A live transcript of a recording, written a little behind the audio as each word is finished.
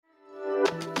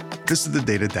This is the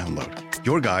Data Download,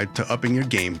 your guide to upping your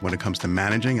game when it comes to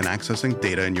managing and accessing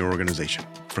data in your organization.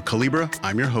 For Calibra,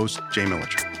 I'm your host, Jay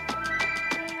Millicher.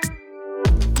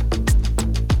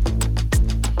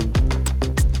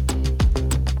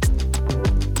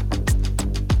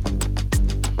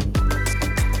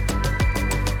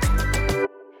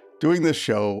 Doing this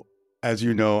show, as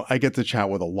you know, I get to chat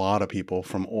with a lot of people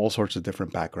from all sorts of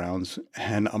different backgrounds,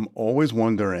 and I'm always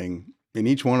wondering, in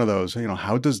each one of those,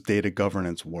 how does data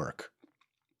governance work?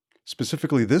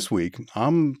 Specifically this week,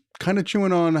 I'm kind of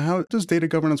chewing on how does data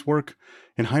governance work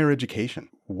in higher education?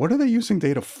 What are they using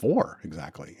data for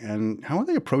exactly? And how are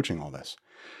they approaching all this?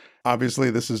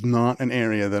 Obviously, this is not an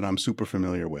area that I'm super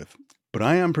familiar with, but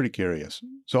I am pretty curious.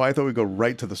 So I thought we'd go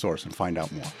right to the source and find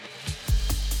out more.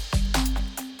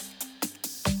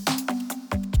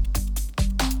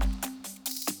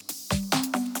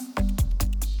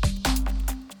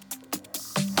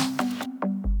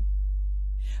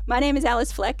 My name is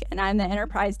Alice Fleck, and I'm the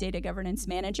Enterprise Data Governance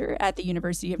Manager at the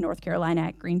University of North Carolina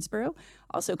at Greensboro,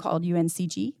 also called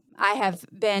UNCG. I have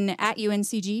been at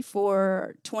UNCG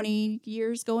for 20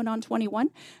 years, going on 21.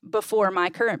 Before my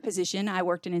current position, I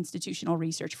worked in institutional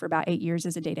research for about 8 years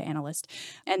as a data analyst.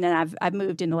 And then I've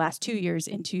moved in the last 2 years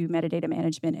into metadata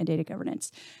management and data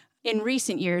governance. In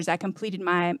recent years, I completed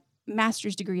my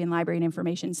master's degree in library and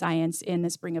information science in the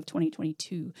spring of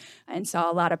 2022 and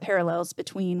saw a lot of parallels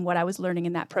between what I was learning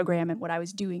in that program and what I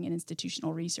was doing in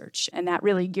institutional research. And that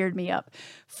really geared me up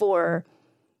for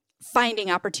finding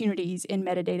opportunities in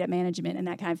metadata management and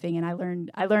that kind of thing. And I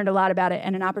learned a lot about it,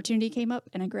 and an opportunity came up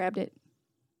and I grabbed it.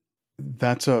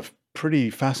 That's a pretty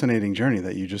fascinating journey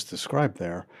that you just described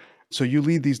there. So you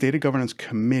lead these data governance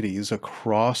committees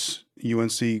across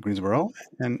UNC Greensboro,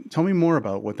 and tell me more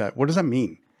about what does that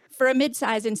mean? For a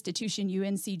mid-sized institution,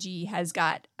 UNCG has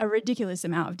got a ridiculous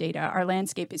amount of data. Our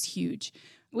landscape is huge.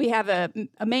 We have a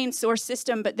main source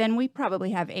system, but then we probably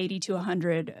have 80 to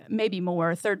 100, maybe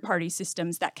more, third-party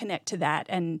systems that connect to that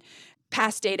and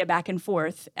pass data back and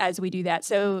forth as we do that.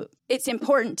 So it's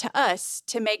important to us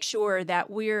to make sure that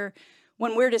when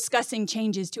we're discussing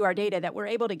changes to our data, that we're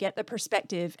able to get the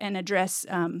perspective and address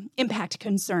impact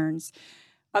concerns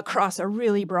across a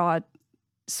really broad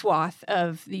swath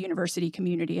of the university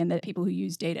community and the people who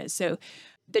use data. So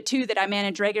the two that I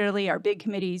manage regularly are big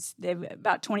committees. They've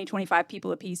about 20, 25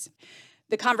 people apiece.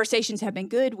 The conversations have been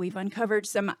good. We've uncovered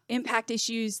some impact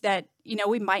issues that,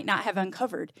 we might not have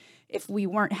uncovered if we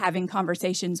weren't having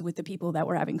conversations with the people that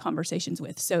we're having conversations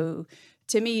with. So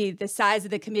to me, the size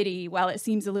of the committee, while it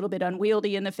seems a little bit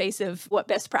unwieldy in the face of what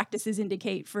best practices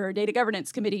indicate for data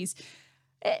governance committees,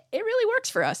 it really works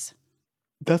for us.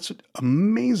 That's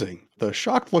amazing. The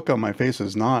shocked look on my face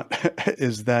is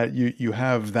that you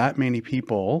have that many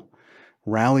people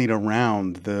rallied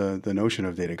around the notion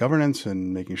of data governance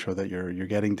and making sure that you're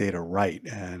getting data right.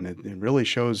 And it really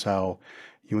shows how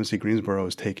UNC Greensboro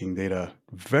is taking data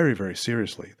very, very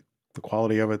seriously. The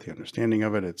quality of it, the understanding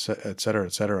of it, et cetera,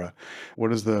 et cetera.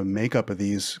 What is the makeup of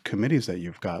these committees that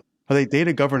you've got? Are they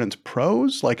data governance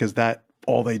pros? Like, is that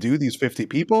all they do, these 50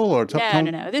 people? Or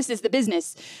No. This is the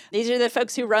business. These are the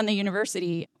folks who run the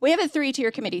university. We have a 3-tier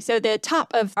committee. So the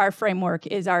top of our framework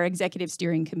is our executive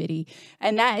steering committee,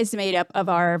 and that is made up of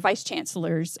our vice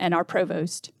chancellors and our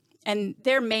provost. And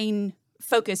their main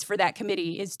focus for that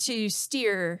committee is to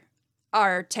steer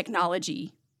our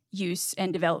technology use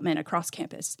and development across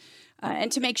campus,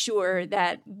 and to make sure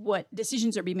that what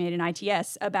decisions are being made in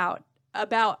ITS about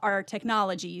our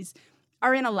technologies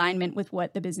are in alignment with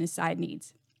what the business side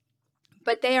needs.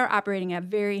 But they are operating at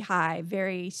very high,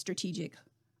 very strategic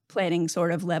planning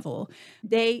sort of level.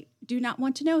 They do not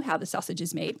want to know how the sausage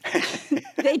is made.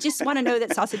 They just want to know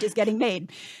that sausage is getting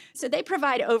made. So they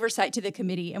provide oversight to the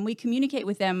committee, and we communicate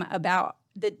with them about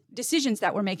the decisions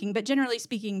that we're making. But generally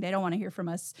speaking, they don't want to hear from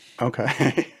us.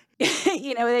 Okay.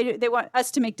 They want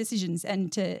us to make decisions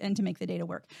and to make the data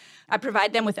work. I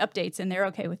provide them with updates, and they're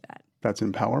okay with that. That's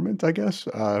empowerment, I guess,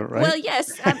 right? Well,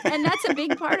 yes, and that's a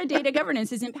big part of data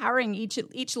governance, is empowering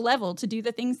each level to do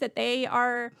the things that they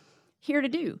are here to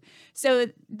do. So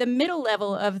the middle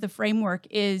level of the framework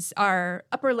is our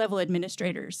upper level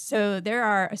administrators. So there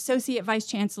are associate vice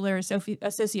chancellor,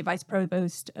 associate vice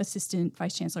provost, assistant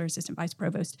vice chancellor, assistant vice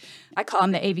provost. I call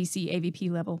them the AVC, AVP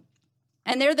level.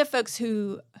 And they're the folks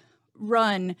who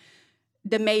run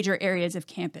the major areas of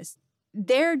campus.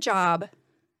 Their job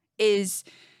is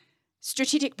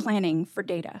strategic planning for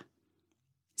data.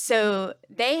 So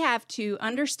they have to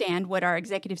understand what our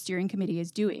executive steering committee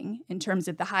is doing in terms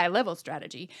of the high-level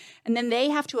strategy, and then they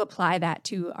have to apply that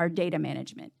to our data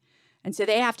management. And so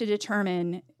they have to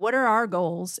determine what are our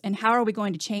goals and how are we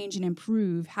going to change and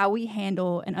improve how we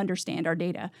handle and understand our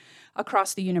data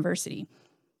across the university.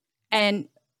 And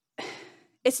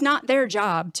it's not their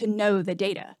job to know the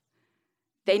data.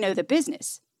 They know the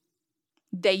business.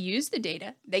 They use the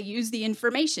data. They use the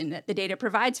information that the data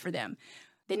provides for them.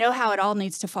 They know how it all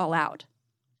needs to fall out.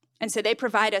 And so they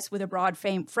provide us with a broad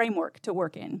framework to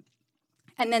work in.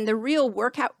 And then the real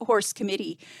workhorse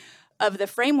committee of the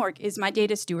framework is my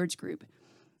data stewards group.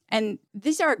 And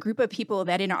these are a group of people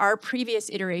that in our previous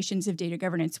iterations of data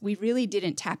governance, we really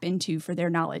didn't tap into for their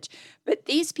knowledge. But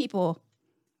these people,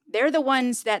 they're the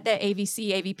ones that the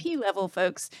AVC, AVP level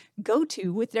folks go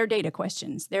to with their data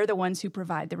questions. They're the ones who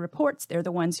provide the reports. They're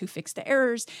the ones who fix the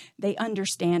errors. They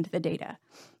understand the data.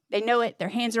 They know it. Their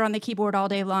hands are on the keyboard all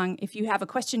day long. If you have a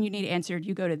question you need answered,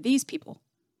 you go to these people.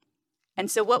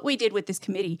 And so what we did with this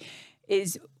committee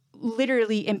is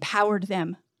literally empowered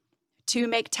them to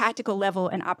make tactical level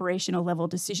and operational level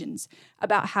decisions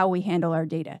about how we handle our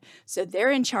data. So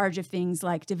they're in charge of things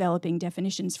like developing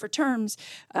definitions for terms.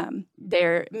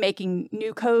 They're making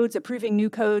new codes, approving new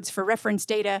codes for reference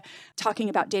data, talking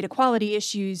about data quality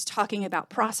issues, talking about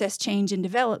process change and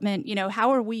development. You know, how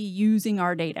are we using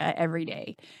our data every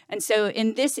day? And so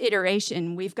in this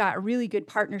iteration, we've got a really good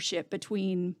partnership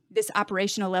between this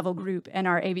operational level group and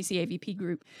our AVC AVP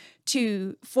group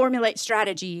to formulate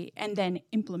strategy and then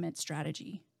implement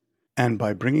strategy. And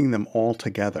by bringing them all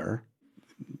together,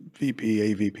 VP,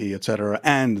 AVP, et cetera,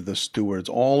 and the stewards,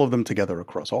 all of them together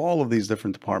across all of these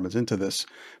different departments into this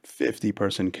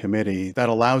 50-person committee, that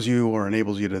allows you or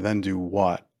enables you to then do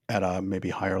what at a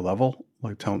maybe higher level?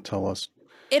 Like tell us.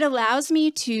 It allows me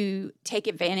to take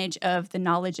advantage of the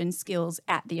knowledge and skills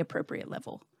at the appropriate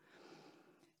level.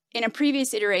 In a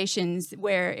previous iterations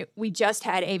where we just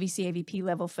had AVC, AVP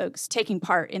level folks taking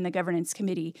part in the governance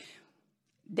committee,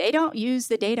 they don't use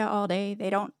the data all day.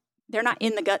 They're not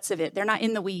in the guts of it. They're not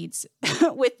in the weeds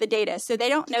with the data. So they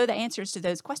don't know the answers to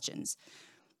those questions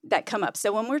that come up.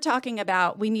 So when we're talking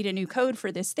about we need a new code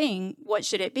for this thing, what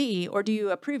should it be? Or do you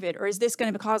approve it? Or is this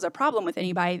going to cause a problem with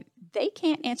anybody? They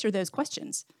can't answer those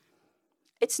questions.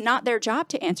 It's not their job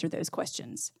to answer those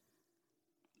questions.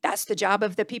 That's the job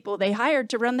of the people they hired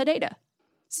to run the data.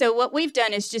 So what we've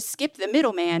done is just skip the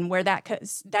middleman where that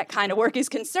kind of work is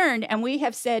concerned. And we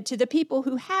have said to the people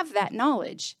who have that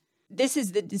knowledge, this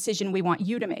is the decision we want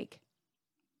you to make.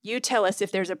 You tell us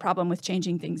if there's a problem with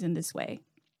changing things in this way.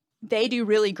 They do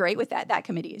really great with that. That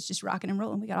committee is just rocking and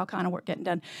rolling. We got all kind of work getting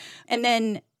done. And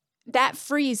then that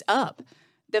frees up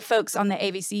the folks on the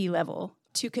AVC level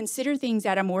to consider things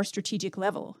at a more strategic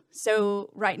level. So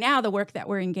right now, the work that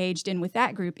we're engaged in with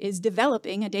that group is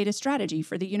developing a data strategy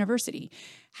for the university.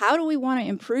 How do we want to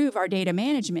improve our data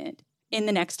management in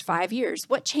the next 5 years?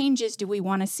 What changes do we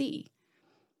want to see?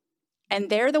 And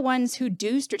they're the ones who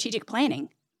do strategic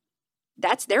planning.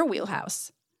 That's their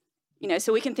wheelhouse. You know,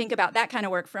 so we can think about that kind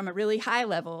of work from a really high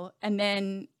level. And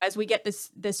then as we get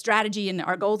the strategy and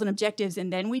our goals and objectives,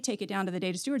 and then we take it down to the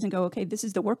data stewards and go, okay, this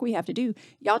is the work we have to do.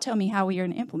 Y'all tell me how we are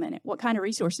going to implement it. What kind of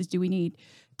resources do we need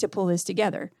to pull this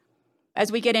together?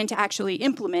 As we get into actually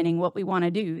implementing what we want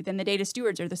to do, then the data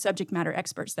stewards are the subject matter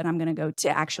experts that I'm going to go to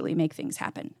actually make things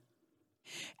happen.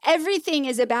 Everything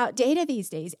is about data these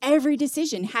days. Every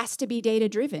decision has to be data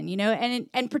driven, you know,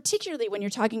 and particularly when you're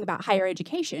talking about higher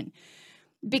education,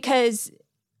 because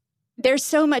there's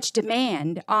so much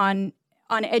demand on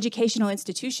educational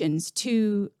institutions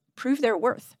to prove their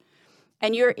worth.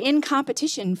 And you're in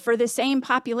competition for the same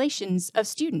populations of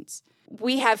students.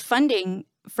 We have funding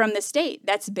from the state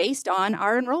that's based on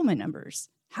our enrollment numbers.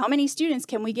 How many students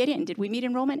can we get in? Did we meet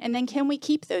enrollment? And then can we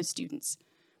keep those students?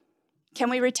 Can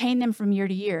we retain them from year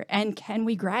to year? And can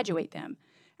we graduate them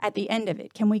at the end of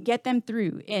it? Can we get them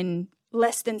through in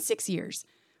less than 6 years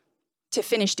to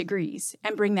finish degrees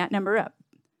and bring that number up?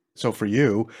 So for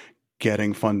you,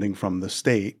 getting funding from the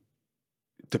state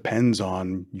depends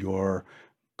on your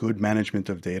good management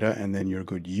of data and then your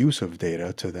good use of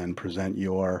data to then present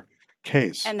your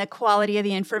case. And the quality of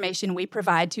the information we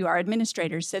provide to our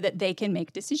administrators so that they can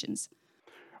make decisions.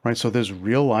 Right. So there's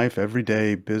real life,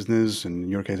 everyday business, and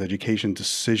in your case, education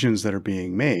decisions that are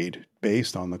being made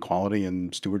based on the quality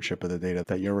and stewardship of the data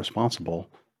that you're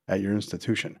responsible at your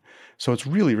institution. So it's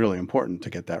really, really important to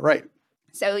get that right.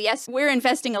 So yes, we're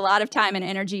investing a lot of time and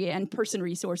energy and person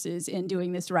resources in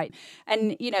doing this right.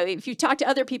 And, you know, if you talk to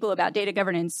other people about data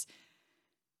governance,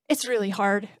 it's really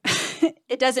hard.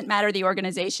 It doesn't matter the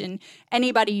organization.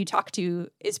 Anybody you talk to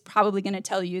is probably going to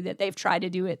tell you that they've tried to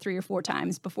do it 3 or 4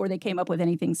 times before they came up with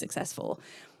anything successful.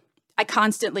 I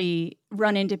constantly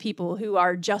run into people who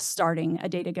are just starting a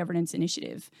data governance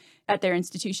initiative at their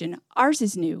institution. Ours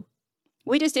is new.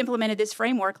 We just implemented this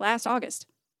framework last August.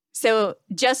 So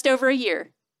just over a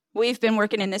year, we've been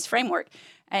working in this framework,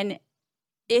 and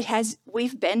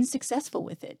we've been successful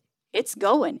with it. It's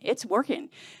going, it's working.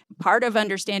 Part of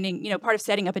understanding, part of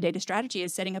setting up a data strategy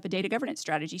is setting up a data governance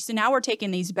strategy. So now we're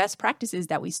taking these best practices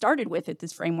that we started with at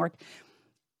this framework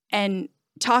and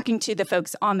talking to the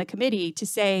folks on the committee to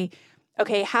say,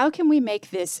 okay, how can we make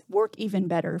this work even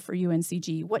better for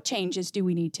UNCG? What changes do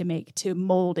we need to make to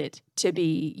mold it to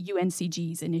be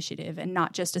UNCG's initiative and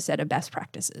not just a set of best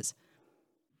practices?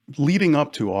 Leading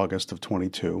up to August of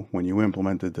 22, when you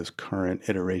implemented this current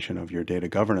iteration of your data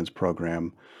governance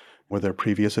program, were there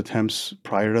previous attempts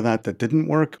prior to that didn't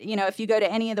work? If you go to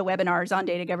any of the webinars on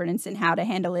data governance and how to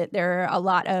handle it, there are a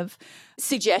lot of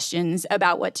suggestions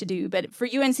about what to do. But for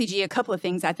UNCG, a couple of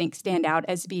things I think stand out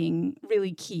as being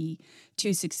really key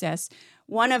to success.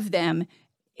 One of them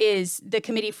is the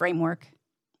committee framework,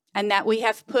 and that we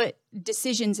have put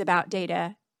decisions about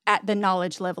data at the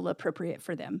knowledge level appropriate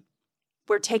for them.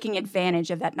 We're taking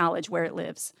advantage of that knowledge where it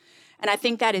lives. And I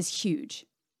think that is huge.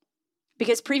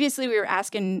 Because previously we were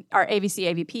asking our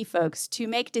AVC, AVP folks to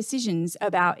make decisions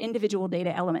about individual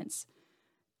data elements.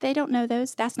 They don't know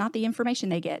those. That's not the information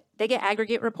they get. They get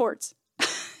aggregate reports,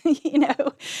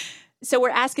 So we're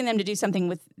asking them to do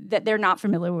something that they're not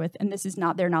familiar with, and this is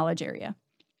not their knowledge area.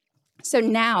 So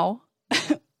now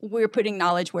we're putting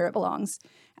knowledge where it belongs,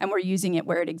 and we're using it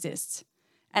where it exists.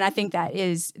 And I think that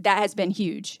has been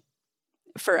huge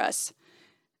for us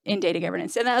in data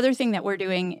governance. And the other thing that we're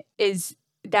doing is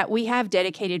that we have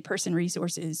dedicated person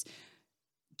resources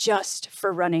just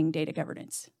for running data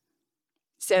governance.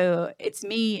 So it's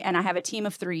me, and I have a team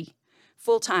of 3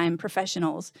 full-time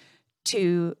professionals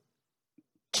to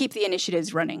keep the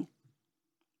initiatives running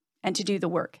and to do the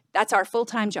work. That's our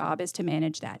full-time job, is to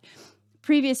manage that.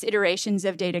 Previous iterations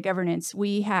of data governance,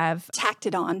 we have tacked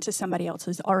it on to somebody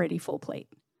else's already full plate.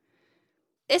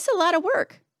 It's a lot of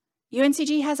work.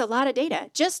 UNCG has a lot of data.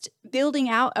 Just building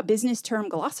out a business term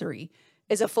glossary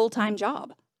is a full-time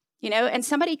job, and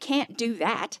somebody can't do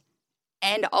that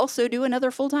and also do another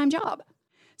full-time job.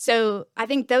 So I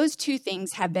think those 2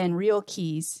 things have been real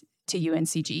keys to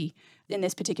UNCG in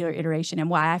this particular iteration, and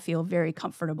why I feel very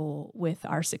comfortable with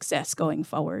our success going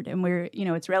forward. And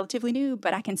it's relatively new,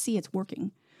 but I can see it's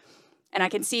working. And I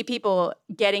can see people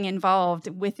getting involved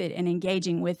with it and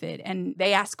engaging with it. And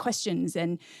they ask questions,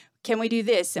 and can we do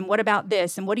this? And what about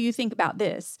this? And what do you think about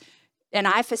this? And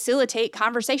I facilitate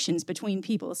conversations between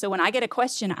people. So when I get a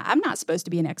question, I'm not supposed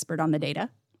to be an expert on the data.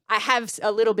 I have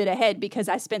a little bit ahead because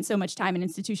I spent so much time in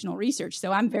institutional research.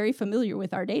 So I'm very familiar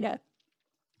with our data,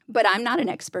 but I'm not an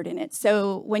expert in it.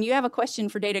 So when you have a question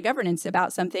for data governance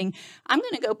about something, I'm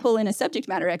going to go pull in a subject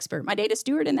matter expert, my data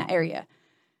steward in that area,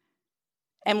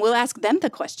 and we'll ask them the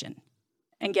question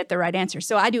and get the right answer.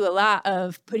 So I do a lot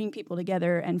of putting people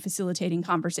together and facilitating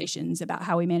conversations about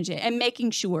how we manage it and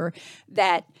making sure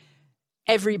that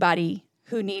everybody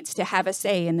who needs to have a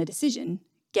say in the decision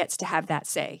gets to have that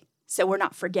say. So we're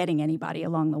not forgetting anybody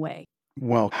along the way.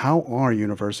 Well, how are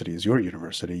universities, your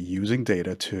university, using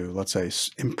data to, let's say,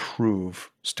 improve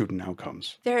student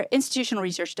outcomes? Their institutional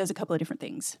research does a couple of different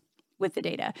things with the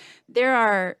data. There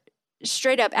are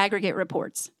straight up aggregate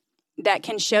reports that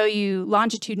can show you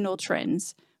longitudinal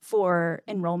trends for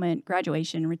enrollment,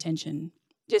 graduation, retention,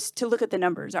 just to look at the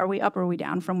numbers. Are we up or are we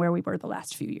down from where we were the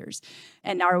last few years?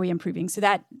 And are we improving? So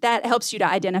that helps you to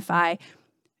identify,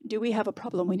 do we have a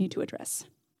problem we need to address?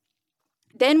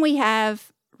 Then we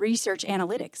have research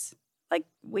analytics. Like,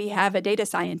 we have a data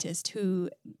scientist who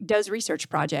does research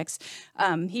projects.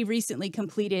 He recently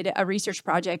completed a research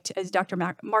project, as Dr.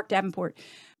 Mark Davenport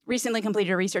recently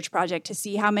completed a research project to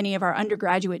see how many of our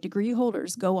undergraduate degree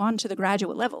holders go on to the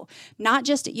graduate level, not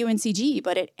just at UNCG,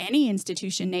 but at any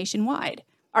institution nationwide.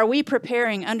 Are we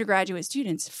preparing undergraduate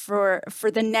students for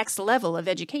the next level of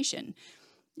education?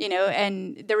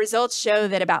 And the results show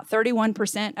that about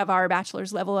 31% of our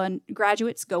bachelor's level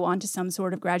graduates go on to some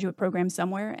sort of graduate program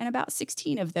somewhere, and about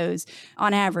 16% of those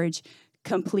on average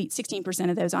complete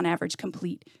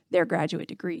their graduate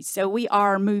degrees. So we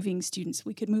are moving students.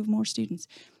 We could move more students.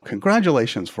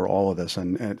 Congratulations for all of this.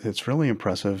 And it's really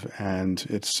impressive. And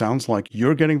it sounds like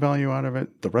you're getting value out of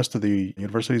it. The rest of the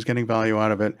university is getting value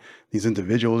out of it. These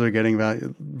individuals are getting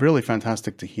value. Really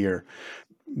fantastic to hear.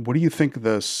 What do you think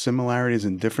the similarities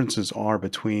and differences are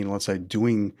between, let's say,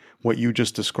 doing what you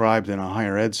just described in a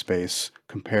higher ed space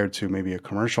compared to maybe a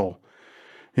commercial,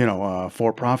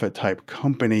 for-profit type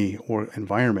company or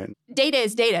environment? Data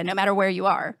is data, no matter where you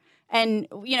are. And,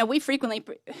 we frequently,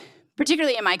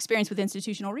 particularly in my experience with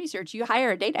institutional research, you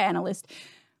hire a data analyst.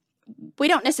 We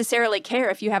don't necessarily care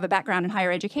if you have a background in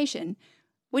higher education.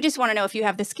 We just want to know if you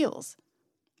have the skills.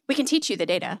 We can teach you the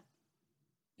data.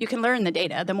 You can learn the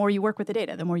data. The more you work with the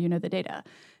data, the more you know the data.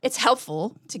 It's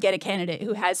helpful to get a candidate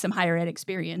who has some higher ed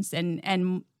experience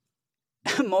and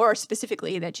more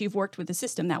specifically that you've worked with the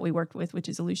system that we worked with, which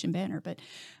is Ellucian Banner. But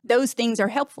those things are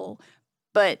helpful.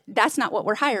 But that's not what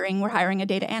we're hiring. We're hiring a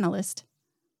data analyst.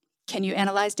 Can you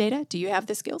analyze data? Do you have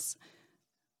the skills?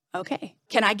 Okay.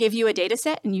 Can I give you a data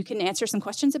set and you can answer some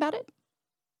questions about it?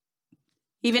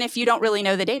 Even if you don't really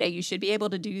know the data, you should be able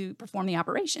to perform the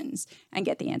operations and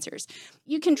get the answers.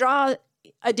 You can draw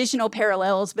additional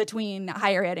parallels between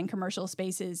higher ed and commercial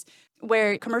spaces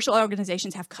where commercial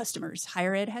organizations have customers.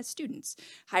 Higher ed has students.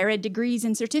 Higher ed degrees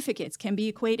and certificates can be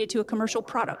equated to a commercial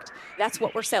product. That's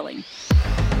what we're selling.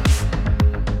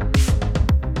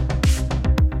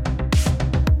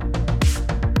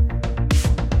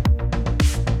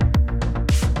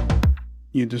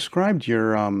 You described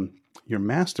your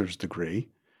master's degree,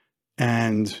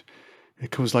 and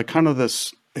it was like kind of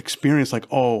this experience like,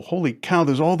 oh, holy cow,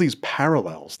 there's all these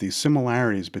parallels, these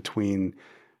similarities between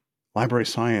library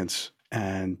science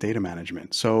and data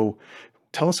management. So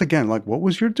tell us again, like, what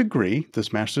was your degree,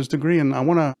 this master's degree? And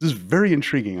this is very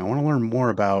intriguing. I want to learn more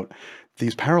about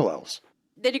these parallels.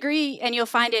 The degree, and you'll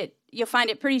find it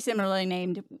pretty similarly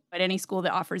named at any school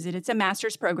that offers it. It's a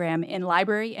master's program in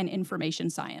library and information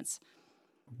science.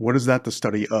 What is that the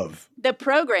study of? The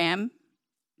program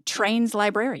trains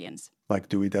librarians. Like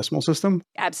Dewey Decimal System?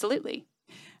 Absolutely.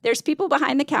 There's people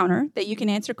behind the counter that you can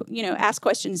ask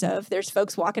questions of. There's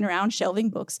folks walking around shelving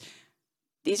books.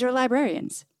 These are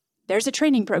librarians. There's a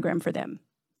training program for them.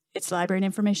 It's library and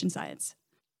information science.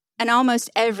 And almost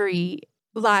every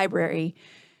library,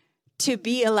 to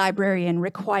be a librarian,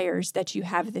 requires that you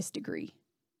have this degree.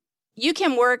 You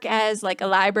can work as like a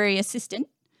library assistant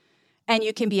and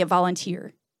you can be a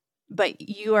volunteer, but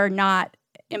you are not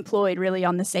employed really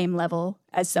on the same level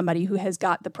as somebody who has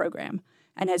got the program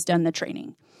and has done the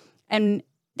training. And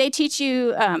they teach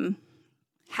you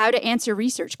how to answer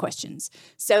research questions.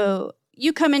 So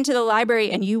you come into the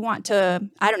library and you want to,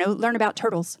 learn about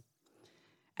turtles.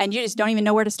 And you just don't even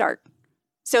know where to start.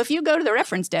 So if you go to the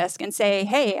reference desk and say,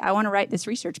 hey, I want to write this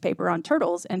research paper on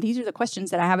turtles, and these are the questions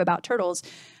that I have about turtles,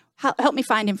 help me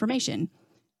find information.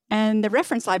 And the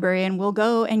reference librarian will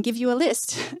go and give you a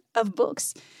list of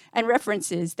books and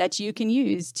references that you can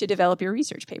use to develop your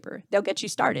research paper. They'll get you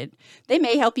started. They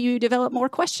may help you develop more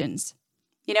questions.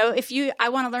 If I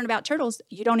want to learn about turtles,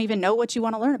 you don't even know what you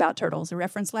want to learn about turtles. A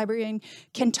reference librarian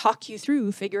can talk you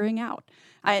through figuring out.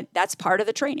 That's part of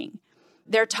the training.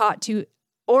 They're taught to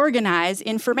organize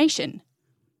information.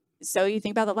 So you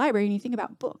think about the library and you think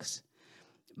about books.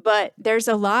 But there's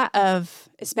a lot of,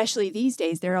 especially these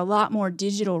days, there are a lot more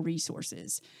digital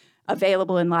resources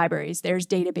available in libraries. There's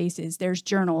databases, there's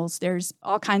journals, there's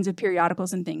all kinds of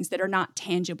periodicals and things that are not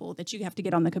tangible that you have to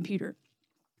get on the computer.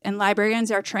 And librarians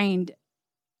are trained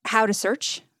how to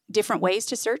search, different ways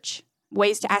to search,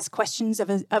 ways to ask questions of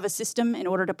a system in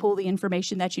order to pull the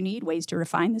information that you need, ways to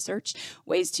refine the search,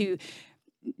 ways to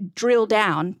drill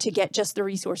down to get just the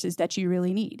resources that you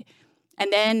really need.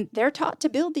 And then they're taught to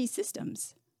build these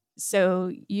systems.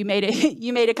 So you made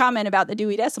a comment about the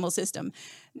Dewey Decimal System.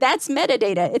 That's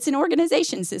metadata. It's an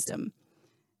organization system.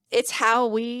 It's how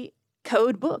we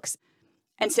code books.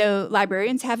 And so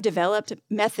librarians have developed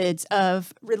methods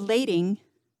of relating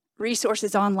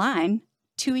resources online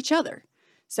to each other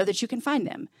so that you can find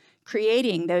them,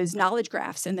 creating those knowledge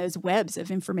graphs and those webs of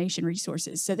information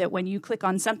resources so that when you click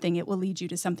on something, it will lead you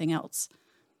to something else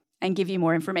and give you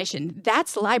more information.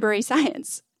 That's library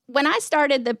science. When I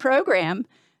started the program,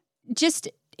 just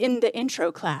in the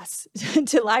intro class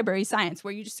to library science,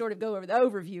 where you just sort of go over the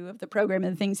overview of the program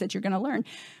and the things that you're going to learn,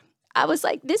 I was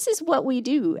like, this is what we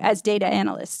do as data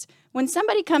analysts. When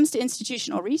somebody comes to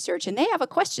institutional research and they have a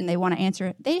question they want to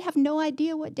answer, they have no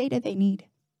idea what data they need.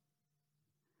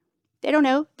 They don't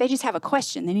know. They just have a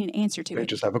question. They need an answer to it. They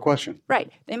just have a question.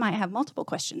 Right. They might have multiple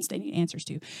questions they need answers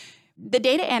to. The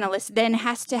data analyst then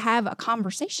has to have a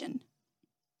conversation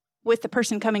with the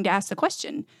person coming to ask the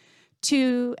question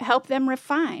to help them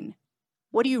refine.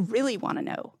 What do you really want to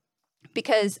know?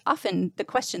 Because often the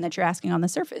question that you're asking on the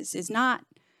surface is not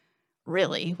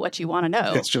really what you want to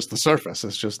know. It's just the surface.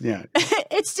 It's just, yeah.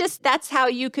 It's just, that's how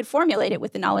you could formulate it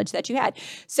with the knowledge that you had.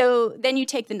 So then you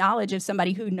take the knowledge of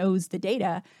somebody who knows the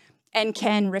data and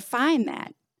can refine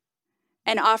that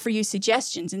and offer you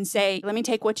suggestions and say, let me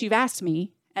take what you've asked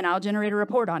me and I'll generate a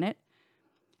report on it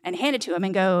and hand it to them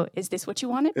and go, is this what you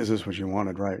wanted? Is this what you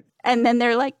wanted? Right. And then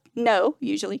they're like, no,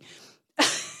 usually.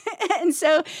 And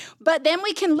so, but then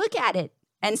we can look at it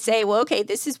and say, well, okay,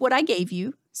 this is what I gave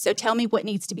you. So tell me what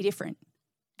needs to be different.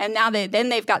 And now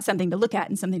they've got something to look at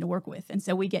and something to work with. And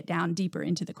so we get down deeper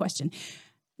into the question.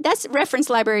 That's reference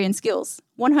librarian skills,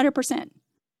 100%.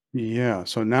 Yeah.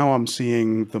 So now I'm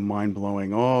seeing the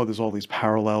mind-blowing, oh, there's all these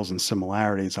parallels and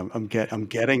similarities. I'm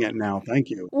getting it now. Thank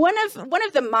you. One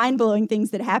of the mind-blowing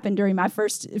things that happened during my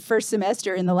first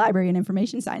semester in the library and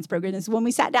information science program is when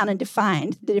we sat down and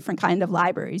defined the different kind of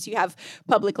libraries. You have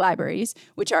public libraries,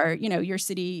 which are, your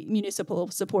city municipal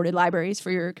supported libraries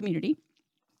for your community.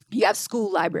 You have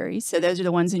school libraries, so those are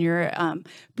the ones in your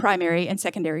primary and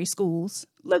secondary schools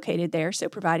located there, so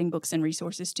providing books and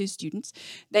resources to students.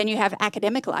 Then you have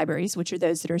academic libraries, which are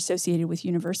those that are associated with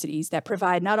universities that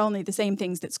provide not only the same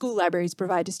things that school libraries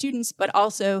provide to students, but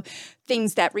also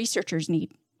things that researchers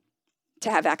need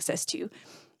to have access to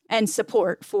and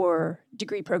support for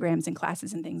degree programs and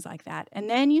classes and things like that. And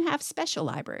then you have special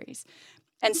libraries.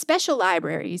 And special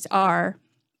libraries are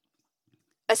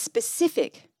a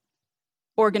specific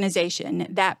organization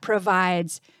that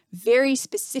provides very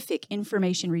specific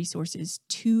information resources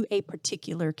to a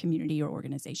particular community or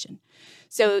organization.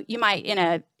 So you might, in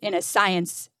a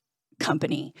science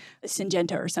company, a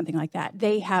Syngenta or something like that,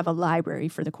 they have a library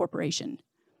for the corporation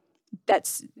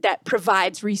that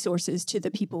provides resources to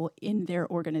the people in their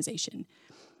organization.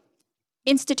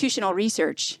 Institutional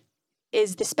research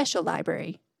is the special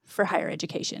library for higher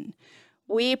education.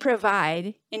 We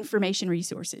provide information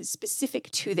resources specific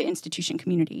to the institution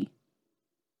community.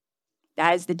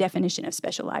 That is the definition of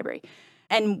special library.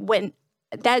 And when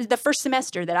that is the first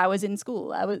semester that I was in school,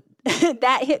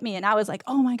 that hit me, and I was like,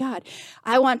 oh my God,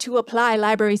 I want to apply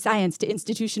library science to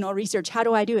institutional research. How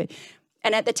do I do it?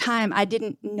 And at the time, I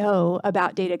didn't know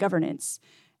about data governance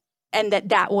and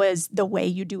that was the way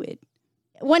you do it.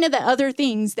 One of the other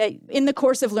things that in the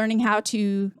course of learning how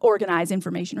to organize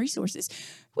information resources,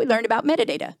 we learned about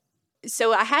metadata.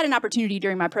 So I had an opportunity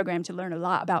during my program to learn a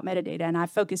lot about metadata, and I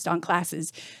focused on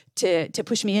classes to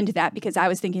push me into that because I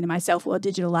was thinking to myself, well,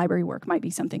 digital library work might be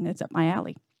something that's up my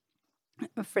alley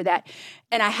for that.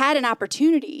 And I had an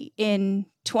opportunity in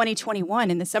 2021,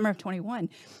 in the summer of 21,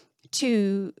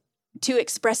 to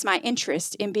express my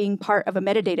interest in being part of a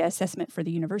metadata assessment for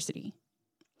the university,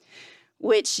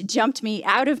 which jumped me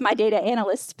out of my data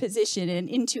analyst position and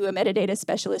into a metadata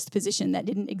specialist position that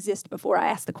didn't exist before I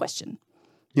asked the question.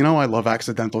 I love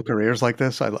accidental careers like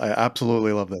this. I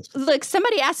absolutely love this. Look,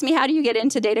 somebody asked me, how do you get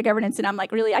into data governance? And I'm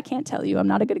like, really, I can't tell you. I'm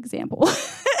not a good example.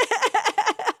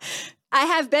 I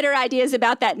have better ideas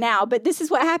about that now, but this is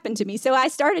what happened to me. So I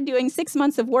started doing 6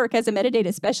 months of work as a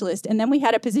metadata specialist, and then we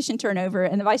had a position turnover,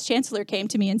 and the vice chancellor came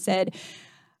to me and said,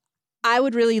 I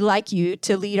would really like you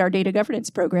to lead our data governance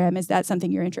program. Is that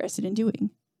something you're interested in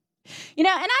doing? And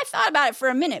I thought about it for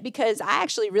a minute because I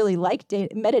actually really like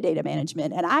metadata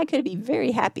management, and I could be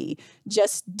very happy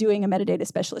just doing a metadata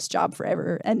specialist job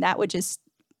forever, and that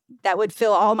would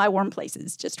fill all my warm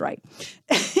places just right.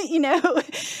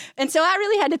 And so I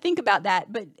really had to think about that,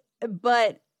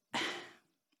 but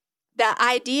the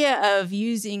idea of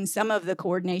using some of the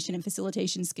coordination and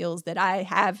facilitation skills that I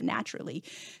have naturally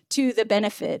to the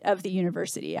benefit of the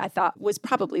university, I thought was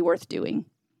probably worth doing.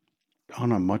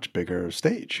 On a much bigger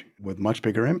stage with much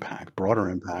bigger impact, broader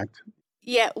impact.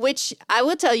 Yeah, which I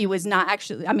will tell you was not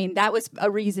actually, that was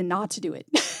a reason not to do it.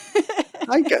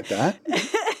 I get that.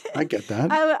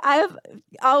 I've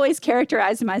always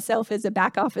characterized myself as a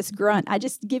back office grunt. I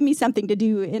just give me something to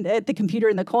do at the computer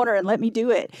in the corner and let me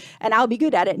do it. And I'll be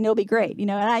good at it and it'll be great. And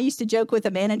I used to joke with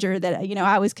a manager that,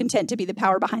 I was content to be the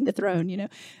power behind the throne,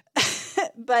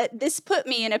 But this put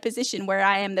me in a position where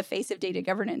I am the face of data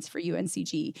governance for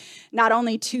UNCG, not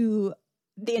only to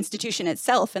the institution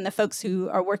itself and the folks who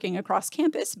are working across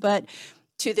campus, but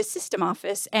to the system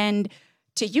office and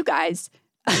to you guys,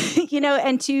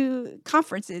 and to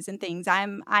conferences and things. I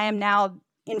am now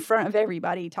in front of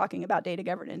everybody talking about data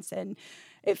governance. And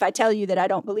if I tell you that I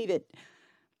don't believe it,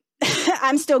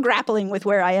 I'm still grappling with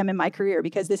where I am in my career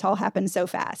because this all happened so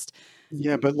fast.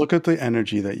 Yeah, but look at the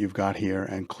energy that you've got here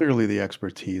and clearly the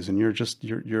expertise, and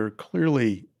you're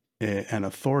clearly an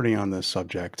authority on this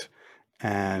subject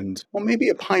and maybe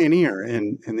a pioneer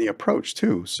in the approach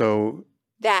too. So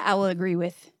that I will agree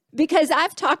with, because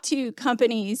I've talked to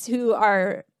companies who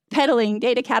are peddling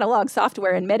data catalog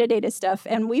software and metadata stuff,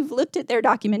 and we've looked at their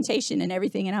documentation and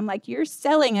everything, and I'm like, you're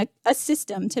selling a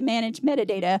system to manage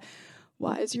metadata.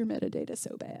 Why is your metadata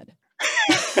so bad?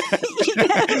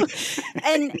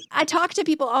 And I talk to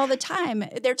people all the time.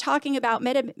 They're talking about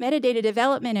metadata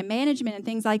development and management and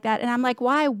things like that. And I'm like,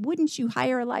 why wouldn't you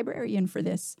hire a librarian for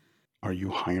this? Are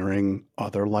you hiring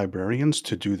other librarians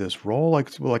to do this role?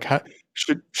 How,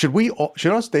 should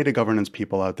us data governance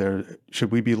people out there,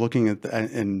 should we be looking at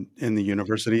in the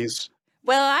universities?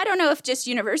 Well, I don't know if just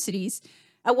universities.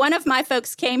 One of my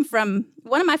folks came from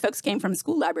a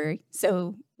school library.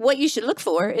 So What you should look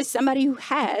for is somebody who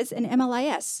has an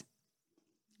MLIS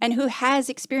and who has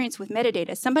experience with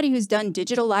metadata. Somebody who's done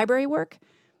digital library work.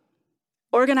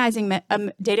 Organizing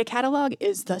a data catalog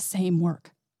is the same work.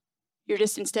 You're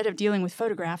just, instead of dealing with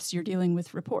photographs, you're dealing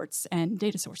with reports and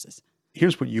data sources.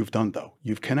 Here's what you've done, though.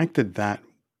 You've connected that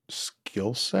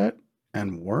skill set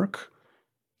and work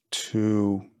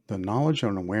to the knowledge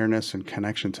and awareness and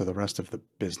connection to the rest of the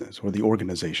business or the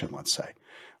organization, let's say,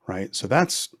 right? So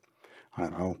that's, I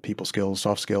don't know, people skills,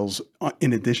 soft skills,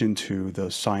 in addition to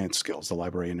the science skills, the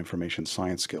library and information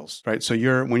science skills, right? So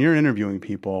when you're interviewing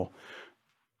people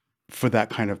for that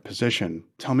kind of position,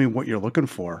 tell me what you're looking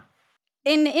for.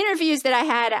 In the interviews that I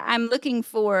had, I'm looking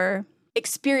for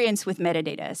experience with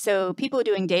metadata. So people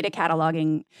doing data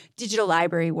cataloging, digital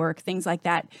library work, things like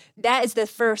that. That is the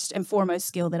first and foremost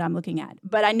skill that I'm looking at.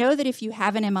 But I know that if you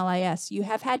have an MLIS, you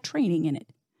have had training in it.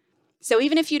 So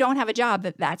even if you don't have a job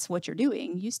that's what you're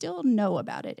doing, you still know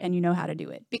about it and you know how to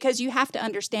do it, because you have to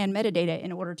understand metadata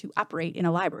in order to operate in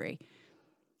a library.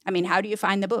 I mean, how do you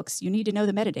find the books? You need to know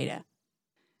the metadata.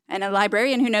 And a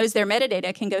librarian who knows their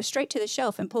metadata can go straight to the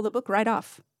shelf and pull the book right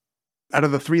off. Out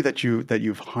of the 3 that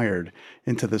you've hired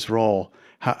into this role,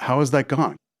 how has that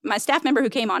gone? My staff member who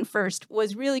came on first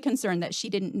was really concerned that she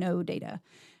didn't know data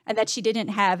and that she didn't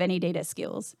have any data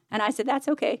skills. And I said, that's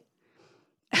okay.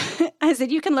 I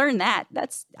said, you can learn that.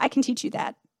 I can teach you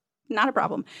that. Not a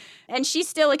problem. And she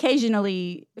still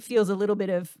occasionally feels a little bit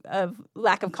of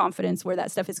lack of confidence where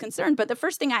that stuff is concerned. But the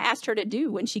first thing I asked her to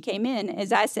do when she came in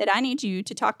is I said, I need you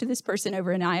to talk to this person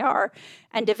over in IR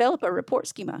and develop a report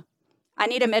schema. I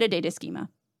need a metadata schema.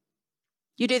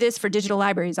 You do this for digital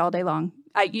libraries all day long.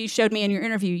 You showed me in your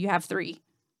interview you have 3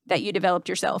 that you developed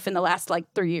yourself in the last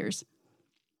 3 years.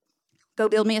 Go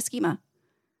build me a schema.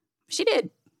 She did.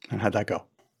 And how'd that go?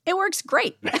 It works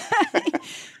great.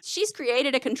 She's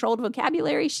created a controlled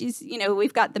vocabulary.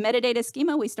 We've got the metadata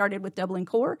schema. We started with Dublin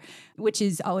Core, which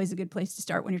is always a good place to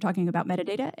start when you're talking about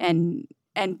metadata,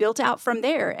 and built out from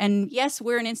there. And yes,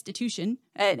 we're an institution,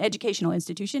 an educational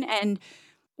institution, and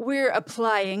we're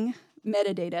applying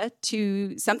metadata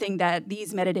to something that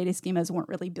these metadata schemas weren't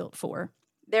really built for.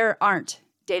 There aren't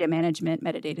data management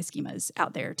metadata schemas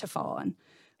out there to fall on.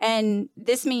 And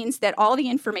this means that all the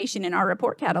information in our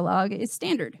report catalog is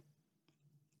standard.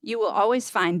 You will always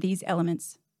find these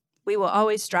elements. We will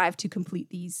always strive to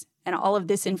complete these, and all of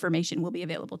this information will be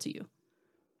available to you.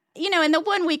 And the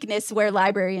one weakness where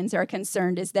librarians are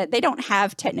concerned is that they don't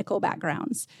have technical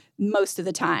backgrounds most of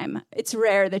the time. It's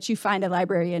rare that you find a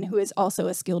librarian who is also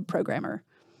a skilled programmer,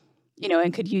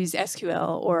 and could use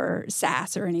SQL or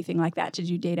SAS or anything like that to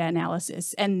do data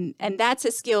analysis. And that's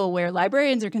a skill where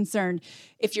librarians are concerned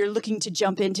if you're looking to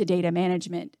jump into data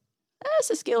management.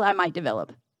 That's a skill I might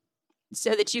develop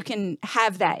so that you can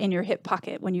have that in your hip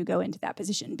pocket when you go into that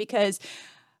position. Because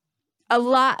a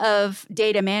lot of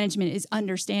data management is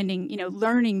understanding,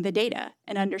 learning the data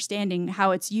and understanding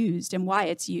how it's used and why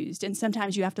it's used. And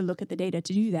sometimes you have to look at the data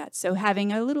to do that. So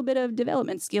having a little bit of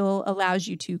development skill allows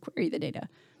you to query the data.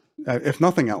 If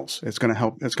nothing else, it's going to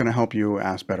help. It's going to help you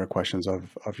ask better questions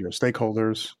of your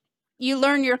stakeholders. You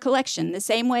learn your collection the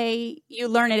same way you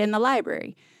learn it in the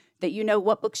library, that you know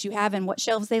what books you have and what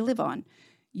shelves they live on.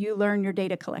 You learn your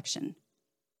data collection.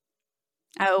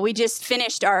 We just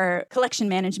finished our collection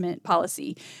management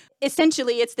policy.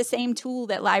 Essentially, it's the same tool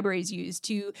that libraries use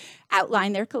to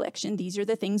outline their collection. These are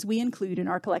the things we include in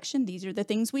our collection. These are the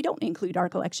things we don't include in our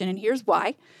collection. And here's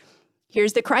why.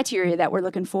 Here's the criteria that we're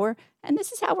looking for. And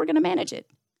this is how we're going to manage it.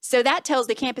 So that tells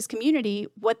the campus community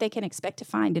what they can expect to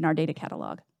find in our data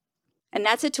catalog. And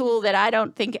that's a tool that I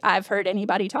don't think I've heard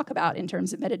anybody talk about in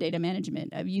terms of metadata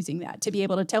management, of using that to be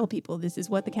able to tell people this is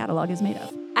what the catalog is made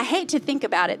of. I hate to think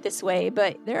about it this way,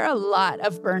 but there are a lot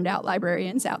of burned out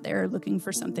librarians out there looking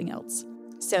for something else.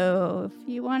 So if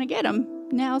you want to get them,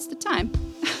 now's the time.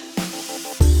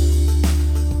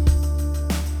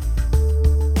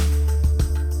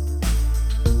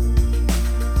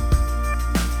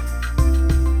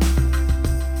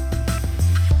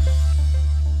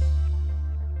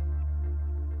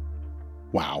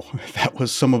 Wow, that was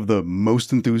some of the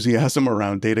most enthusiasm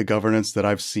around data governance that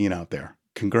I've seen out there.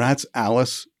 Congrats,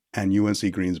 Alice and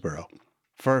UNC Greensboro.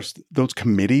 First, those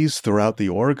committees throughout the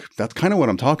org, that's kind of what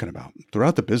I'm talking about.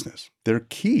 Throughout the business, they're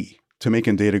key to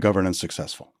making data governance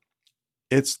successful.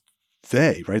 It's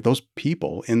they, right? Those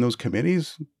people in those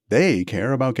committees, they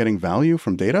care about getting value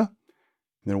from data.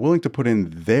 They're willing to put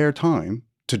in their time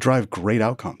to drive great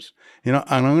outcomes. And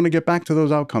I'm going to get back to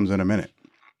those outcomes in a minute.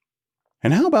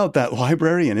 And how about that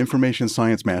library and information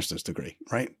science master's degree,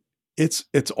 right? It's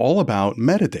all about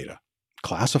metadata,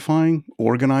 classifying,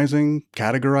 organizing,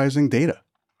 categorizing data.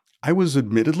 I was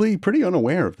admittedly pretty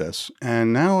unaware of this.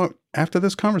 And now, after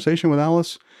this conversation with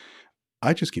Alice,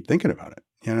 I just keep thinking about it.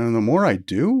 The more I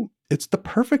do, it's the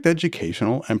perfect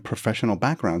educational and professional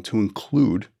background to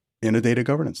include in a data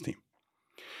governance team.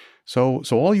 So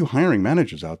all you hiring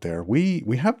managers out there, we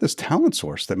have this talent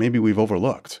source that maybe we've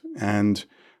overlooked. And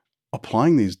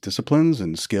applying these disciplines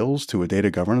and skills to a data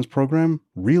governance program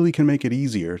really can make it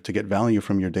easier to get value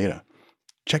from your data.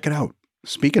 Check it out.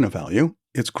 Speaking of value,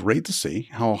 it's great to see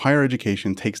how higher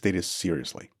education takes data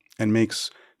seriously and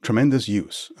makes tremendous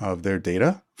use of their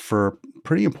data for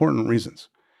pretty important reasons.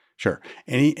 Sure,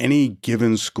 any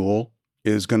given school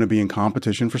is going to be in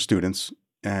competition for students,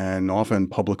 and often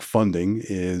public funding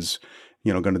is,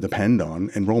 going to depend on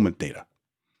enrollment data.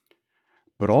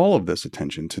 But all of this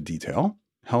attention to detail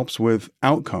helps with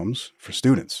outcomes for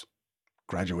students.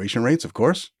 Graduation rates, of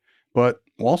course, but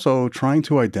also trying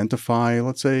to identify,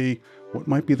 let's say, what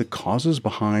might be the causes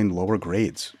behind lower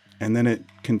grades, and then it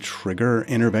can trigger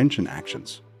intervention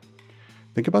actions.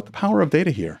 Think about the power of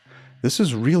data here. This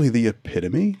is really the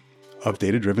epitome of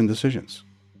data-driven decisions,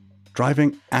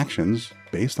 driving actions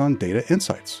based on data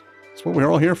insights. That's what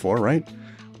we're all here for, right?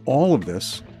 All of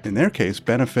this, in their case,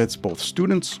 benefits both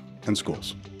students and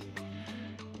schools.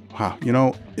 Wow,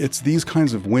 it's these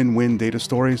kinds of win-win data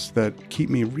stories that keep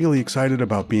me really excited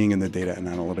about being in the data and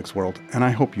analytics world, and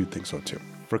I hope you think so too.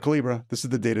 For Collibra, this is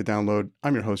the Data Download.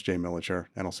 I'm your host, Jay Militscher,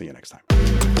 and I'll see you next time.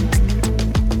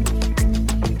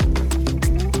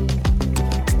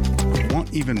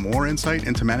 Want even more insight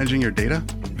into managing your data?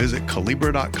 Visit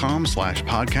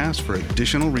Collibra.com/podcast for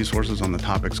additional resources on the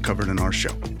topics covered in our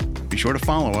show. Be sure to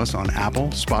follow us on Apple,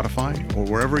 Spotify, or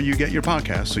wherever you get your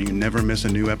podcasts so you never miss a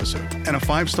new episode. And a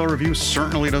 5-star review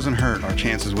certainly doesn't hurt our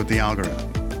chances with the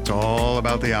algorithm. It's all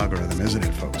about the algorithm, isn't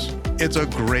it, folks? It's a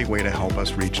great way to help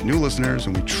us reach new listeners,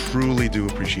 and we truly do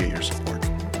appreciate your support.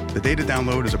 The Data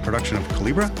Download is a production of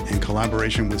Collibra in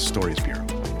collaboration with Stories Bureau.